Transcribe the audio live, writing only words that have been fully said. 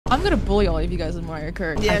I'm gonna bully all of you guys in Mario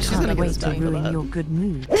Kart. Yeah, she's gonna wait to ruin your good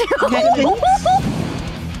mood.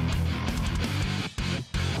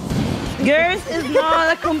 Girls is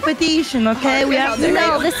not a competition, okay? We have to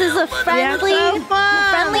No, this is a friendly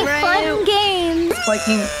fun game.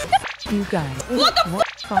 Fucking You guys. What the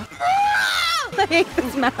fuck? I hate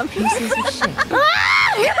this map. Pieces of shit.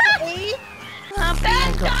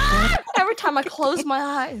 Every time I close my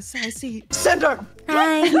eyes, I see Sinder.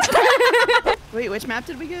 Hi. Wait, which map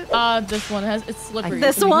did we get? This one it's slippery.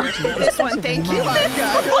 This one? This one, thank you.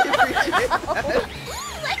 I really appreciate that.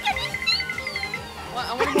 Well,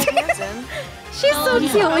 I want to go dancing. She's so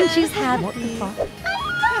cute when she's happy. What the fuck?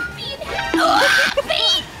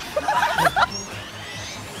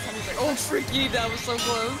 Oh, freaky, that was so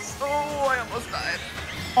close. Oh, I almost died.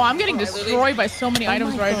 Oh, I'm getting destroyed by so many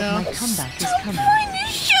items right now. My comeback is coming.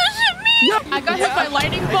 I got hit by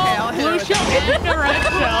lightning bolt, blue shell, and a red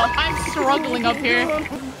shell. I'm struggling up here.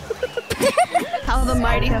 How the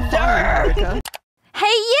mighty have fallen, Erica. Hey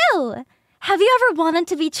you! Have you ever wanted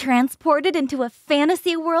to be transported into a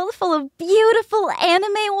fantasy world full of beautiful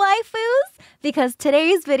anime waifus? Because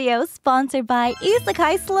today's video is sponsored by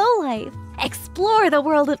Isekai Slow Life. Explore the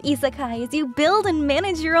world of Isekai as you build and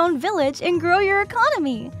manage your own village and grow your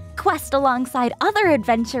economy. Quest alongside other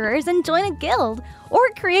adventurers and join a guild, or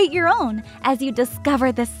create your own as you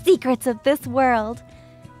discover the secrets of this world.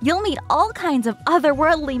 You'll meet all kinds of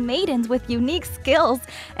otherworldly maidens with unique skills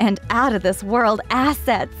and out-of-this-world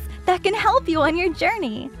assets that can help you on your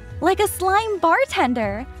journey, like a slime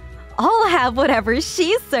bartender. I'll have whatever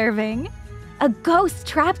she's serving. A ghost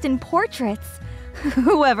trapped in portraits.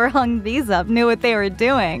 Whoever hung these up knew what they were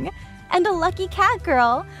doing. And a lucky cat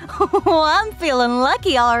girl. Oh, I'm feeling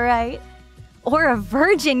lucky, all right. Or a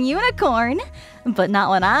virgin unicorn. But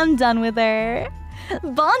not when I'm done with her.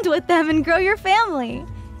 Bond with them and grow your family.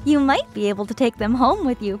 You might be able to take them home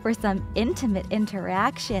with you for some intimate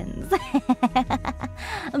interactions.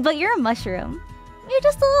 But you're a mushroom. You're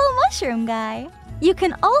just a little mushroom guy. You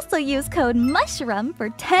can also use code MUSHRUM for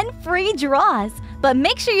 10 free draws, but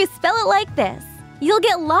make sure you spell it like this. You'll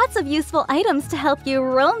get lots of useful items to help you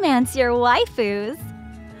romance your waifus.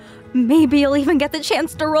 Maybe you'll even get the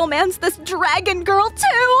chance to romance this dragon girl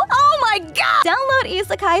too! Oh my god! Download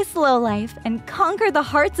Isekai Slow Life and conquer the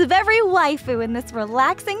hearts of every waifu in this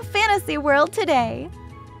relaxing fantasy world today.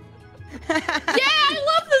 Yeah, I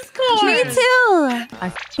love this course! Me too! I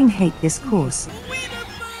f***ing hate this course.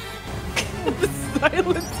 The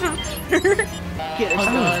silence from her. Get her,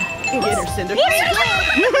 God. Get her, Cinder.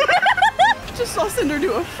 Just saw Cinder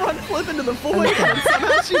do a front flip into the void, and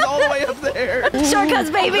somehow she's all the way up there. Shortcuts,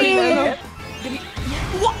 baby!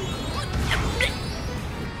 What?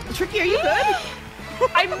 Tricky, are you good?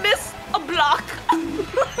 I missed a block. I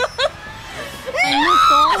missed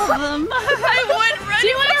all of them. I went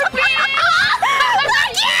ready with her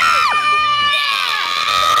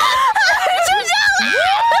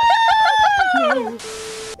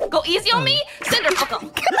Go easy on me, Cinder, fuck up.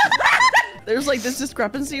 There's like this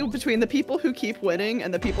discrepancy between the people who keep winning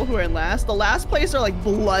and the people who are in last. The last place are like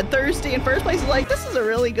bloodthirsty, and first place is like, this is a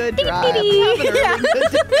really good drive. I'm having a really good day.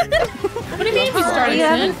 What do you mean we started? Are you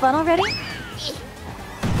having fun already?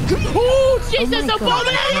 Oh, Jesus, Oh so my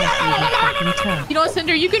bad. You know what,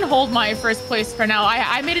 Cinder? You can hold my first place for now.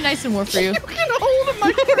 I made it nice and warm for you. You can hold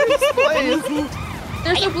my first place.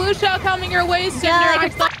 There's a blue shell coming your way, Cinder. I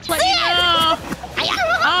just thought to let you know.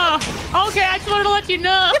 Oh, okay. I just wanted to let you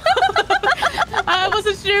know. I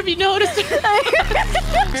wasn't sure if you noticed. Just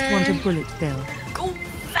want a bullet bill. Go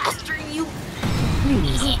faster, you.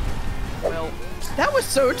 Please. Well, that was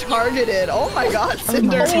so targeted. Oh my god,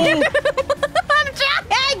 Cinder. I'm trying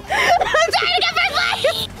to get my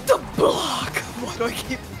life! The block. Why do I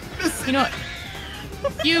keep missing? You know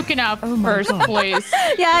what? You can have Oh my first God. place.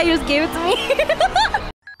 Yeah, you just gave it to me.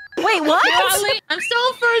 Wait, what? Golly, I'm still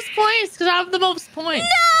in first place because I have the most points. No!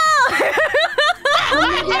 You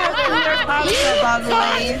thought I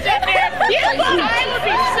would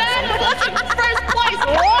be sad if I was in first place.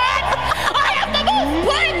 What? I have the most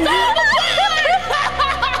points on the board!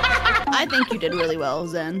 I think you did really well,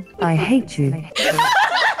 Zen. I hate you.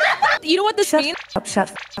 You know what this means?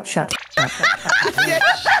 Shut up.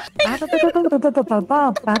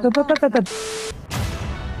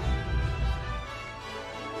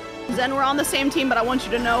 Zen, we're on the same team, but I want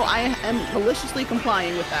you to know I am maliciously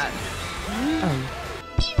complying with that. Oh.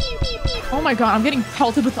 Oh my god, I'm getting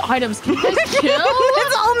pelted with items. Can you guys chill?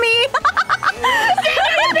 It's all me!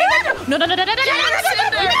 No.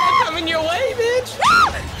 Cinder, I'm coming your way, bitch.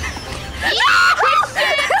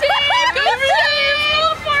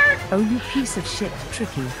 Oh, you piece of shit,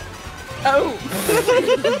 Tricky. Oh.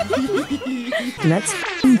 Let's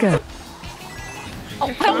go.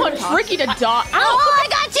 Oh, I want Tricky to die. Oh, I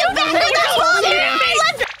got you back with that one!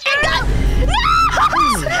 Let's go!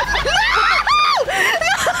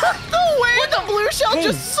 The way the blue shell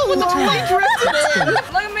just slowly drifted in. Look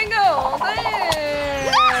at me go.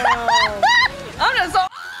 Damn. I'm just so.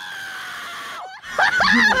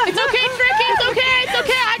 It's okay, Tricky. It's okay. It's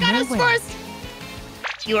okay. I got us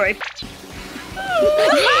first. You're a.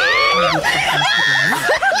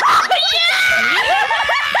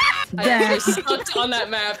 I sucked on that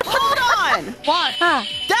map. Hold on. What?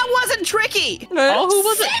 That wasn't Tricky. Oh, who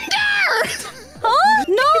was it? Sinder! Huh?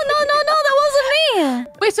 No, that wasn't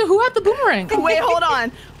me. Wait, so who had the boomerang? Wait, hold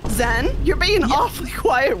on. Zen, you're being awfully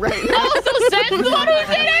quiet right now. Oh, so Zen's the one who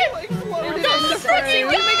did it? Like, floated No, into Tricky, frame.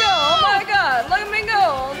 Look at me go. Oh my god. Look at me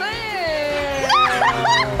go.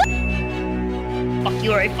 Damn. Fuck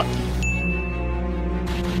you, right? Fuck you.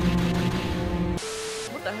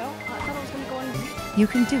 What the hell? I thought I was gonna go in. You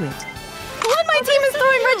can do it. What? My team is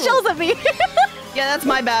throwing red shells at me. Yeah, that's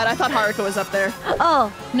my bad. I thought Haruka was up there.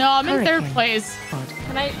 Oh, No, I'm in third Hurricane. place. God.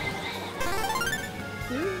 Can I?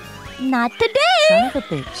 not Son today. of a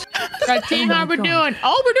bitch. Right, team, Oh how my we God. doing?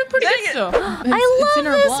 Oh, we're doing pretty Dang good it. still. I It's in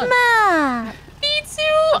love our this blood. map. Me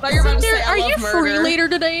too. thought you were about to Cinder, say I are you love free murder. later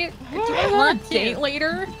today? Do you want a date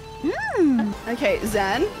later? Okay,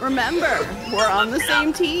 Zen, remember, we're on the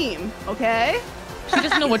same team, okay? She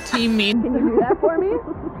doesn't know what team means. Can you do that for me?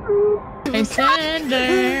 Hey,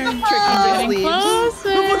 Cinder. Tricky just Getting leaves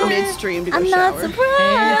closer. midstream to go I'm not shower.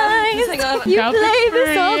 surprised. Hang on. You Got play this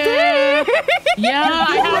this all for day. Yeah,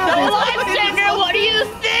 I have no life, Cinder. What do you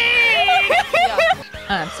think?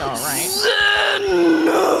 That's all right.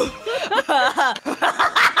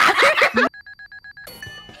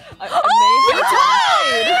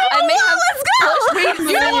 I may have. Let's go.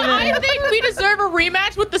 You know what? I think we deserve a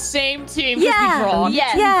rematch with the same team because Yeah. we drawn.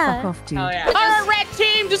 Yes. Yeah. Fuck off, dude. Oh yeah. All right, red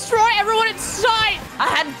team, destroy everyone in sight. I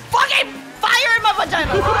had fucking fire in my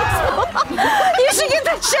vagina. You should get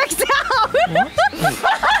that checked out.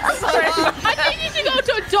 I think you should go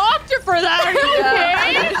to a doctor for that. Are you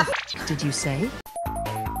okay? Did you say?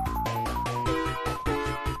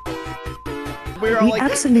 We were all We like,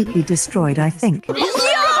 absolutely destroyed, I think. Yo.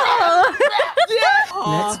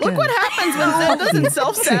 Let's go. look what happens when Zen doesn't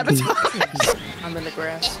self-sabotage. I'm in the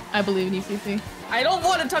grass. I believe in you, Fifi. I don't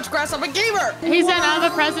want to touch grass. I'm a gamer. Hey, Zen, I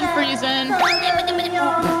have a present for you, Zen.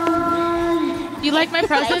 You like my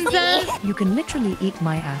present, Zen? You can literally eat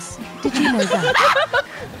my ass. Did you know that?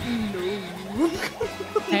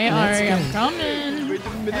 Hey, Let's Ari, go. I'm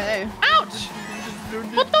coming. Hey. Ouch!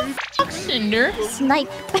 What the fuck, Cinder? Snipe.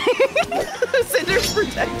 Cinder's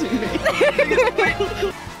protecting me.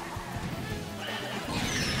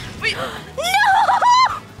 No!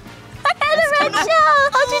 I had a red shell.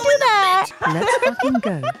 How'd you do that? Let's fucking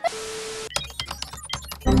go.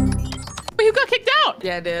 Wait, who got kicked out?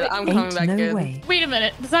 Yeah, dude. I'm coming Ain't back no in. way. Wait a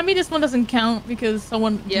minute. Does that mean this one doesn't count because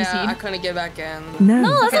someone Yeah, I DC'd? couldn't get back in. No,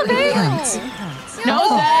 that's okay. it counts. It counts. No,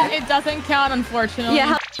 Zen, it doesn't count, unfortunately. Yeah,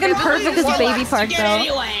 how fucking perfect is Baby Park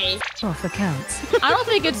though? Off accounts. I don't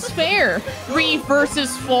think it's fair. 3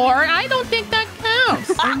 versus 4. I don't think that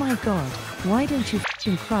counts. Oh my god. Why don't you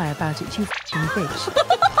fucking cry about it, you fucking bitch?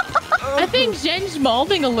 I think Jen's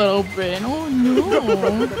molding a little bit. Oh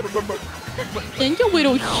no. Thank you,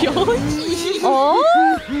 little Yoshi.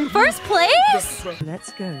 Oh, first place?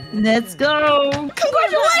 Let's go. Let's go.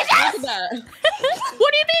 Congratulations!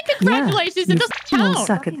 What do you mean, congratulations? Yeah, It you doesn't all count.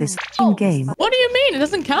 suck at this fucking game. What do you mean? It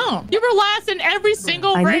doesn't count. You were last in every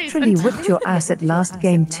single I race. literally whipped your ass at last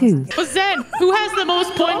game too. But Zen, who has the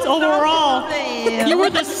most points overall? You were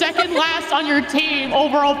the second last on your team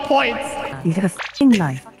overall points. You have a fucking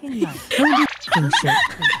life. Holy fucking shit.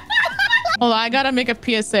 Hold on, I gotta make a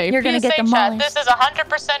PSA. You're gonna get PSA the chat, demolished. this is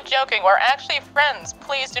 100% joking. We're actually friends.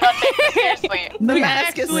 Please do not take this seriously. The We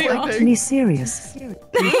mask is actually are. slipping. Actually serious.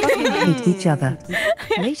 We fucking hate each other.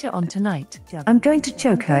 Later on tonight, I'm going to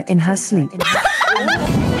choke her in her sleep.